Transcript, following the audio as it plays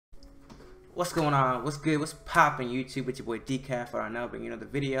What's going on? What's good? What's poppin' YouTube? It's your boy Decaf for another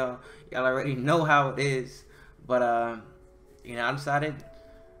video. Y'all already know how it is, but I decided,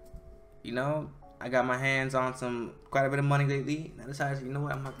 I got my hands on quite a bit of money lately. And I decided, you know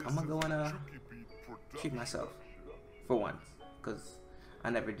what, I'm gonna go and treat myself for once, cause I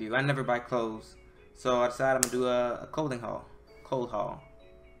never do. I never buy clothes, so I decided I'm gonna do a clothing haul,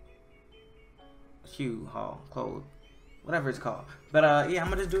 shoe haul, clothes. Whatever it's called. But yeah, I'm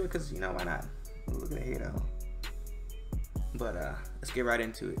gonna just do it because why not? Look at it here though. But let's get right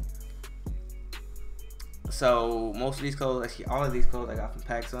into it. So most of these clothes, actually all of these clothes I got from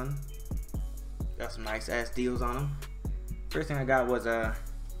Pacsun. Got some nice ass deals on them. First thing I got was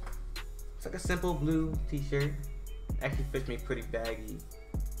it's like a simple blue t-shirt. Actually fits me pretty baggy.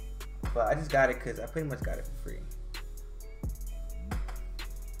 But I just got it because I pretty much got it for free.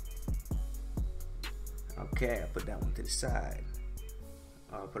 Okay, I put that one to the side.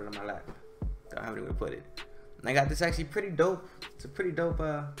 I'll put it on my lap. Don't have anywhere to put it. And I got this actually pretty dope. It's a pretty dope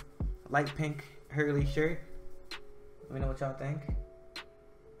light pink Hurley shirt. Let me know what y'all think.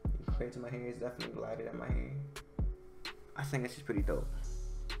 Compared to my hair, it's definitely lighter than my hair. I think it's just pretty dope.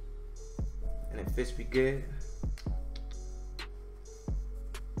 And it fits me good.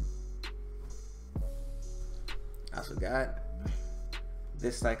 I also got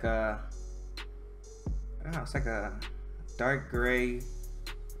this like I don't know, it's like a dark gray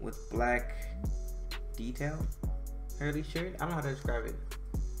with black detail Hurley shirt. I don't know how to describe it.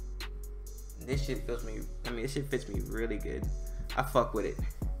 This shit fits me, this shit fits me really good. I fuck with it.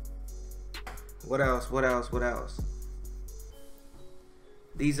 What else?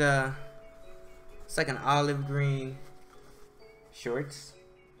 These it's like an olive green shorts.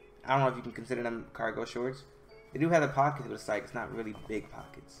 I don't know if you can consider them cargo shorts. They do have the pockets, but it's not really big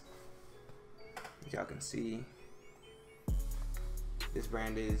pockets. As y'all can see, this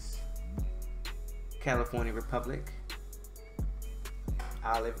brand is California Republic,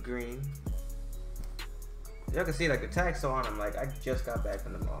 olive green. Y'all can see the tag's still on them. I just got back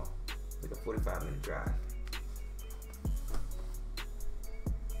from the mall, like a 45-minute drive.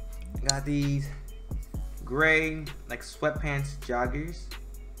 Got these gray sweatpants joggers.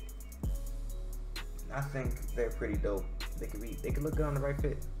 I think they're pretty dope. They could look good on the right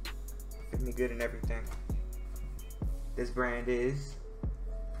fit. Fit me good and everything. This brand is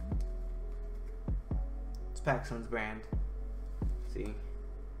Pacsun's brand. See.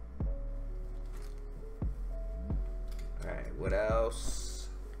 Alright, what else?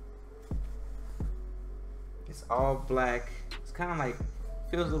 It's all black. It's kind of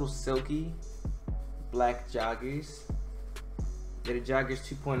feels a little silky. Black joggers. They're the joggers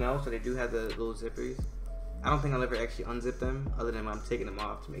 2.0, so they do have the little zippers. I don't think I'll ever actually unzip them, other than I'm taking them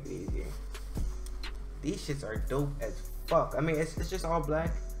off to make it easier. These shits are dope as fuck. It's just all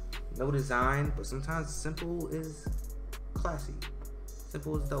black, no design, but sometimes simple is classy.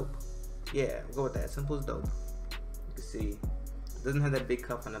 Simple is dope. Yeah, we'll go with that. Simple is dope. You can see, it doesn't have that big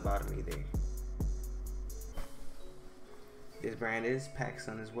cuff on the bottom either. This brand is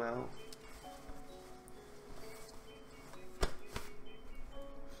Pacsun as well.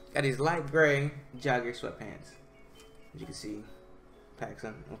 Got these light gray jogger sweatpants. As you can see,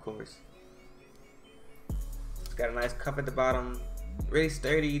 Pacsun, of course. It's got a nice cuff at the bottom. Really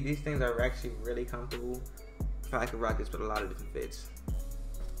sturdy. These things are actually really comfortable. Probably could rock this with a lot of different fits.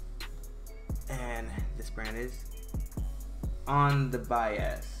 And this brand is On the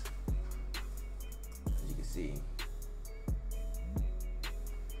Bias. As you can see.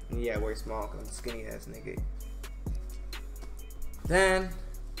 Yeah, I wear small because I'm a skinny ass nigga. Then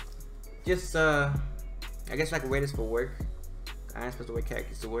just I guess I could wear this for work. I ain't supposed to wear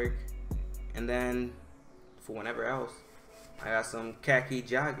khakis to work. And then for whenever else, I got some khaki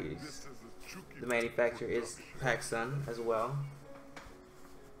joggers. The manufacturer is Pacsun as well.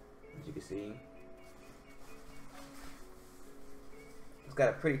 As you can see, it's got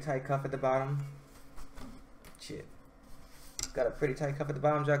a pretty tight cuff at the bottom. Shit. It's got a pretty tight cuff at the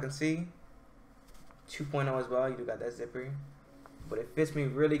bottom, as y'all can see. 2.0 as well. You do got that zipper. But it fits me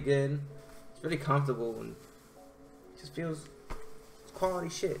really good. It's really comfortable and it just feels quality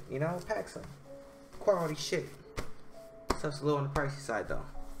shit, Pacsun. Quality shit. Stuff's a little on the pricey side though.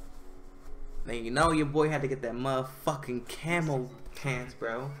 Now your boy had to get that motherfucking camo pants,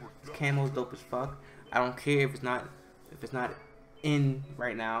 bro. Camo's dope as fuck. I don't care if it's not in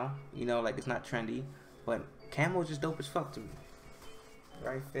right now, it's not trendy, but camo's just dope as fuck to me.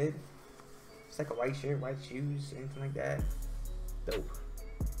 Right fit. It's like a white shirt, white shoes, anything like that. Dope.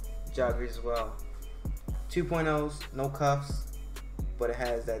 Joggers as well. 2.0s, no cuffs, but it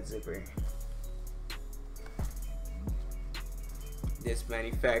has that zipper. This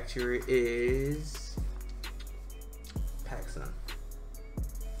manufacturer is Pacsun.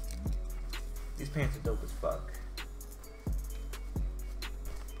 These pants are dope as fuck.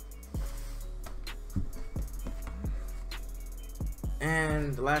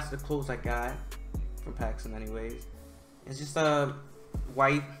 And the last of the clothes I got from Pacsun anyways, it's just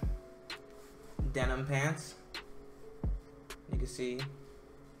white denim pants. You can see,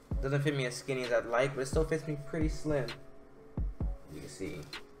 doesn't fit me as skinny as I'd like, but it still fits me pretty slim. You can see,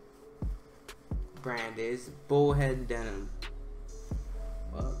 brand is Bullhead Denim.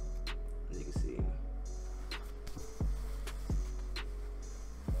 Well, as you can see,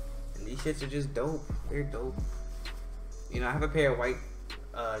 and these shits are just dope. They're dope. You know, I have a pair of white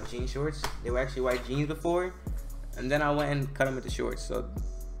jean shorts. They were actually white jeans before, and then I went and cut them into shorts, so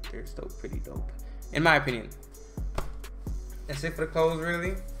they're still pretty dope, in my opinion. That's it for the clothes, really.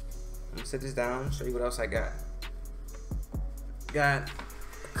 I'm gonna set this down, show you what else I got. Got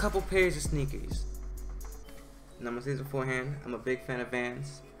a couple pairs of sneakers. And I'm gonna say this beforehand, I'm a big fan of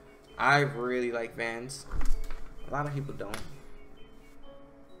Vans. I really like Vans. A lot of people don't,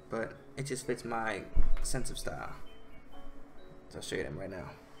 but it just fits my sense of style. So I'll show you them right now.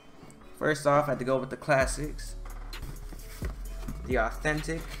 First off, I had to go with the classics. The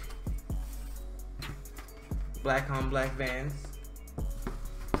authentic black on black Vans.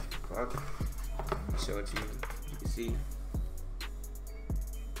 I'll show it to you. You can see.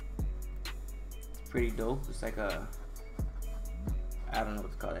 It's pretty dope. It's like a, I don't know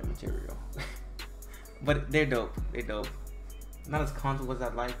what to call that material. But they're dope. They're dope. Not as comfortable as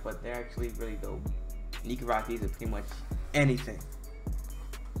I'd like, but they're actually really dope. And you can rock these with pretty much anything.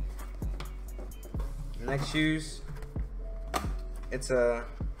 Next shoes,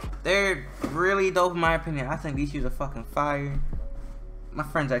 they're really dope in my opinion. I think these shoes are fucking fire. My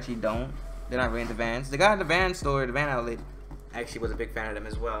friends actually don't. They're not really into Vans. The guy at the Van store, the Van outlet, actually was a big fan of them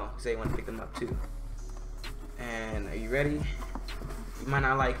as well. He said he wanted to pick them up too. And are you ready? You might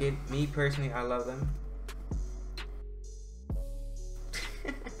not like it. Me personally, I love them.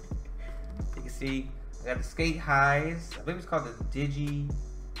 You can see I got the skate highs. I believe it's called the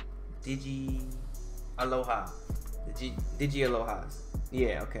Digi Aloha. The Digi Alohas.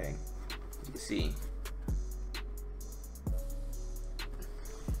 Yeah, okay. You can see.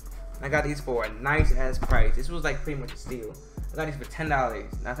 I got these for a nice ass price. This was like pretty much a steal. I got these for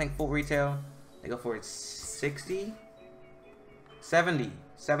 $10. And I think full retail, they go for $70.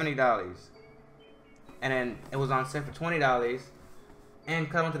 And then it was on sale for $20. And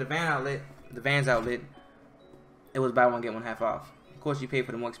coming to the Vans outlet, it was buy one get one half off. Of course, you pay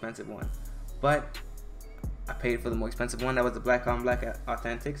for the more expensive one, but I paid for the more expensive one. That was the black on black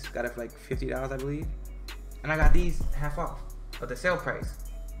authentics. Got it for like $50, I believe. And I got these half off, but the sale price.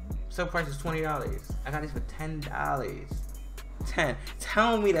 Sale price is $20. I got these for $10. 10.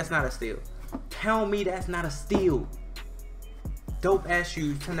 Tell me that's not a steal. Tell me that's not a steal. Dope ass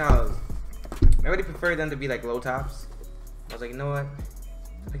shoes, $10. I already preferred them to be like low tops. I was like, you know what?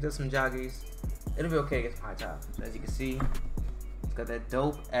 I picked up some joggies. It'll be okay against high top. As you can see, it's got that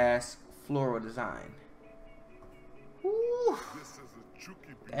dope ass floral design. Woo!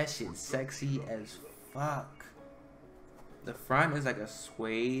 That shit's sexy as fuck. The front is like a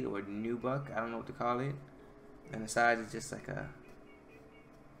suede or nubuck. I don't know what to call it. And the sides is just like a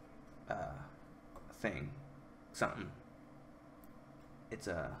thing. Something. It's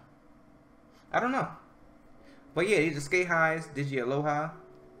I don't know. But yeah, these are skate highs, Digi Aloha.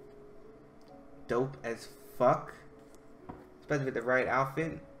 Dope as fuck. Especially with the right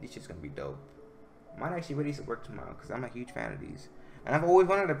outfit, these shit's gonna be dope. Might actually ready to work tomorrow because I'm a huge fan of these. And I've always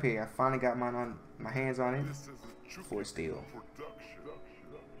wanted a pair. I finally got mine on my hands on it for a steal.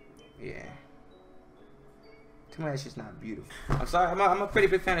 Yeah. Tell me that shit's not beautiful. I'm sorry, I'm a pretty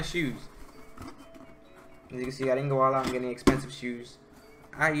big fan of shoes. As you can see, I didn't go all out and get any expensive shoes.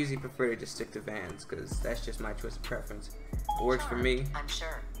 I usually prefer to just stick to Vans because that's just my choice of preference. It works for me. I'm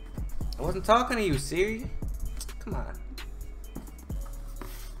sure. I wasn't talking to you, Siri. Come on.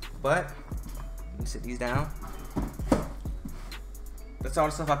 But let me sit these down. That's all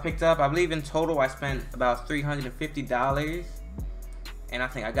the stuff I picked up. I believe in total I spent about $350, and I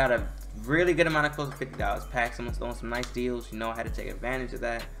think I got a really good amount of clothes for $50. Pacsun was throwing some nice deals. You know, I had to take advantage of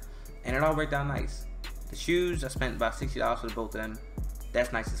that, and it all worked out nice. The shoes, I spent about $60 for both of them.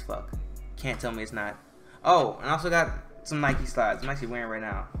 That's nice as fuck. Can't tell me it's not. Oh, and I also got some Nike slides. I'm actually wearing right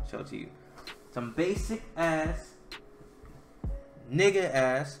now. I'll show it to you. Some basic ass, nigga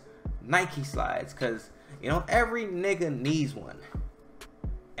ass Nike slides, cause you know every nigga needs one.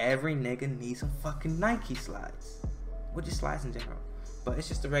 Every nigga needs some fucking Nike slides. Or just slides in general. But it's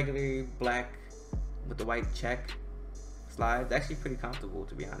just a regular black with the white check. slides. Actually pretty comfortable,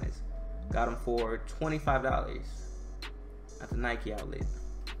 to be honest. Got them for $25 at the Nike outlet.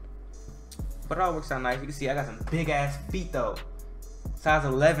 But it all works out nice. You can see I got some big ass feet though. Size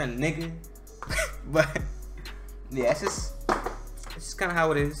 11, nigga. But yeah, it's just kind of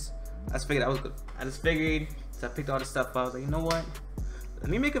how it is. I just figured so I picked all this stuff up. I was like, you know what? Let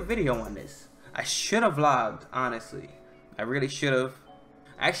me make a video on this. I should have vlogged, honestly. I really should have.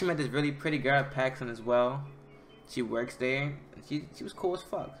 I actually met this really pretty girl at Pacsun as well. She works there. She was cool as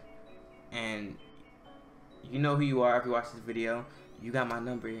fuck. And you know who you are if you watch this video. You got my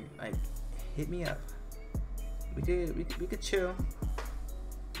number. Like, hit me up. We could chill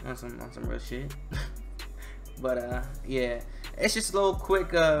on some real shit. But yeah, it's just a little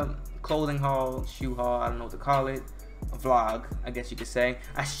quick clothing haul, shoe haul. I don't know what to call it. A vlog, I guess you could say.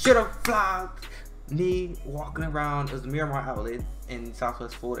 I should have vlogged me walking around. It was the Miramar outlet in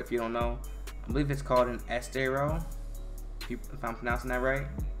Southwest Florida. If you don't know, I believe it's called an Estero. If I'm pronouncing that right.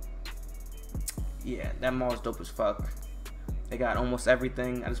 Yeah, that mall is dope as fuck. They got almost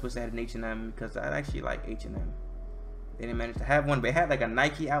everything. I just wish they had an H&M because I actually like H&M. They didn't manage to have one, but they had like a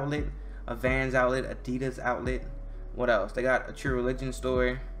Nike outlet, a Vans outlet, Adidas outlet. What else? They got a True Religion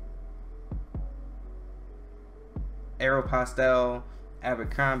store, Aeropostale,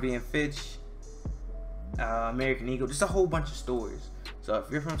 Abercrombie and Fitch, American Eagle, just a whole bunch of stores. So if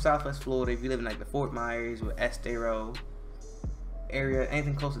you're from Southwest Florida, if you live in like the Fort Myers or Estero area,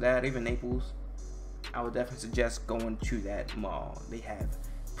 anything close to that, even Naples, I would definitely suggest going to that mall. They have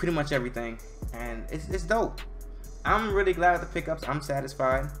pretty much everything, and it's dope. I'm really glad with the pickups. I'm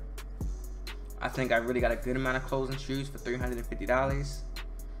satisfied. I think I really got a good amount of clothes and shoes for $350.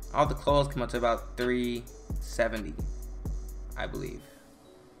 All the clothes come up to about $370, I believe.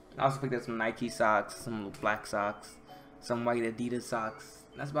 I also picked up some Nike socks, some black socks, some white Adidas socks.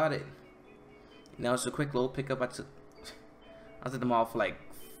 That's about it. You know, it's a quick little pickup. I was at the mall for like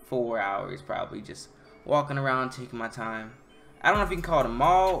 4 hours, probably just walking around, taking my time. I don't know if you can call it a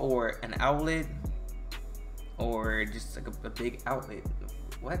mall or an outlet or just like a big outlet.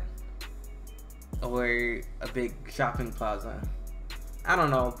 What? Or a big shopping plaza. I don't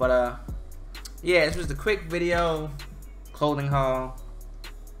know, but yeah, this was the quick video clothing haul.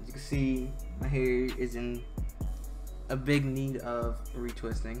 As you can see, my hair is in a big need of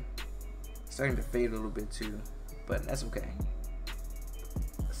retwisting. It's starting to fade a little bit too, but that's okay.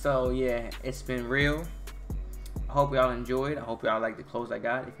 So yeah, it's been real. I hope y'all enjoyed. I hope y'all liked the clothes I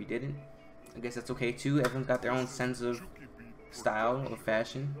got. If you didn't, I guess that's okay too. Everyone's got their own sense of style or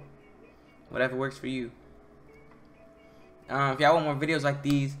fashion. Whatever works for you. If y'all want more videos like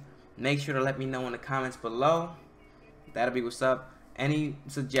these, make sure to let me know in the comments below. That'll be what's up. Any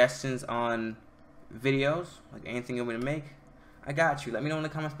suggestions on videos, like anything you want me to make, I got you. Let me know in the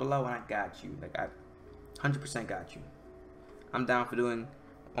comments below and I got you. Like, I 100% got you. I'm down for doing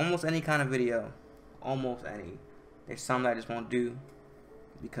almost any kind of video. Almost any. There's some that I just won't do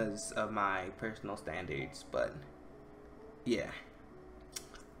because of my personal standards, but yeah.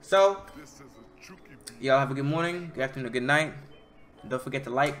 So, y'all have a good morning, good afternoon, or good night. Don't forget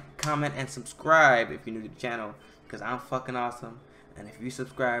to like, comment, and subscribe if you're new to the channel, because I'm fucking awesome. And if you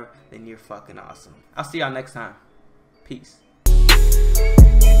subscribe, then you're fucking awesome. I'll see y'all next time. Peace.